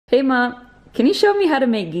Hey Mom, can you show me how to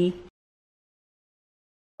make ghee?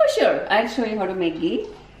 Oh sure, I'll show you how to make ghee.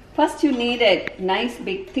 First you need a nice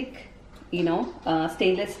big thick,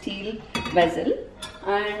 stainless steel vessel,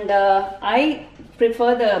 and I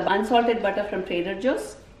prefer the unsalted butter from Trader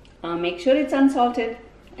Joe's. Make sure it's unsalted,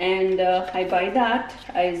 and I buy that.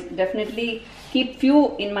 I definitely keep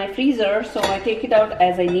few in my freezer, so I take it out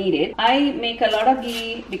as I need it. I make a lot of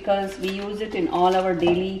ghee because we use it in all our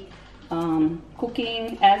daily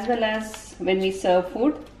cooking as well as when we serve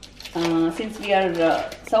food. Since we are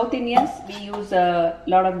South Indians, we use a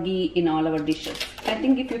lot of ghee in all our dishes. I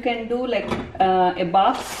think if you can do like a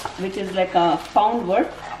box which is like a pound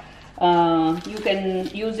worth, you can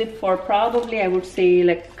use it for probably, I would say,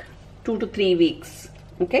 like 2 to 3 weeks.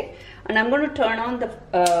 Okay, and I'm going to turn on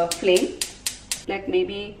the flame, like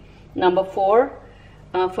maybe number 4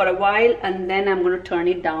 for a while, and then I'm going to turn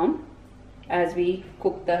it down as we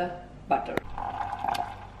cook the butter.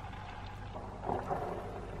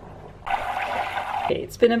 Okay,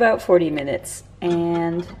 it's been about 40 minutes,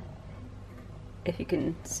 and if you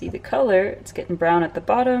can see the color, it's getting brown at the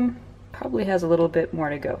bottom. Probably has a little bit more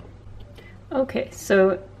to go. Okay,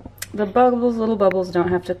 so the bubbles, little bubbles, don't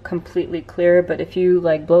have to completely clear, but if you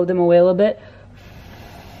like blow them away a little bit,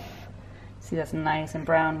 see that's nice and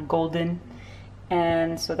brown, golden.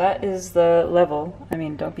 And so that is the level. I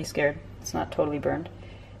mean, don't be scared, it's not totally burned.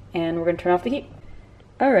 And we're gonna turn off the heat.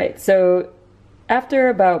 All right, so after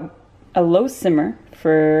about a low simmer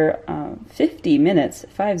for 50 minutes,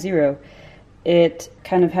 50, it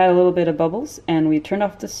kind of had a little bit of bubbles, and we turned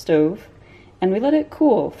off the stove and we let it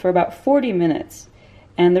cool for about 40 minutes.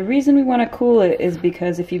 And the reason we want to cool it is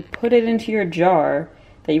because if you put it into your jar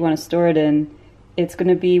that you want to store it in, it's going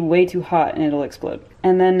to be way too hot and it'll explode.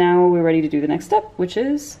 And then now we're ready to do the next step, which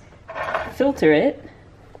is filter it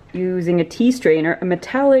using a tea strainer, a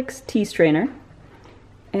metallics tea strainer,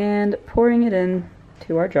 and pouring it in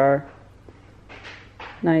to our jar.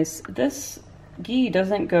 Nice. This ghee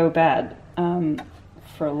doesn't go bad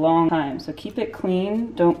for a long time, so keep it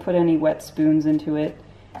clean. Don't put any wet spoons into it.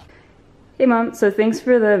 Hey Mom, so thanks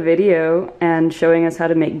for the video and showing us how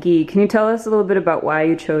to make ghee. Can you tell us a little bit about why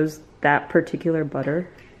you chose that particular butter?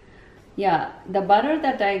 Yeah, the butter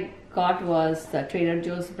that I got was the Trader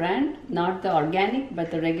Joe's brand, not the organic, but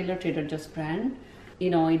the regular Trader Joe's brand.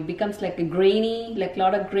 You know, it becomes like a grainy, like a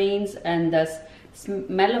lot of grains, and the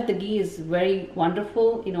smell of the ghee is very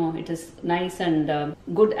wonderful. You know, it is nice and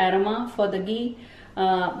good aroma for the ghee.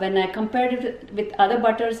 When I compared it with other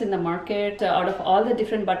butters in the market, out of all the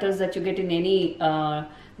different butters that you get in any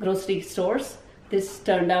grocery stores, this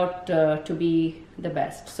turned out to be the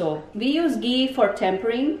best. So we use ghee for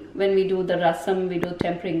tempering. When we do the rasam, we do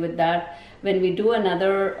tempering with that. When we do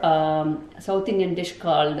another South Indian dish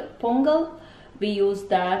called pongal, we use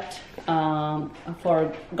that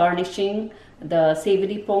for garnishing the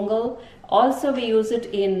savory pongal. Also we use it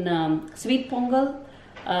in sweet pongal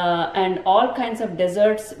and all kinds of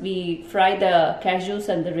desserts. We fry the cashews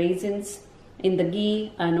and the raisins in the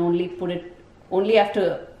ghee and only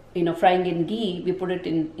after frying in ghee we put it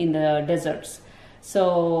in the desserts.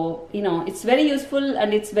 So it's very useful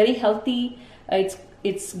and it's very healthy.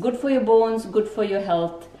 It's good for your bones, good for your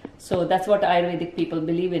health. So that's what Ayurvedic people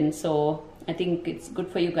believe in. So I think it's good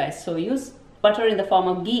for you guys. So use butter in the form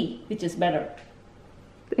of ghee, which is better.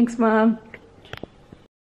 Thanks, Mom.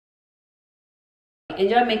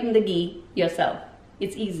 Enjoy making the ghee yourself.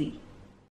 It's easy.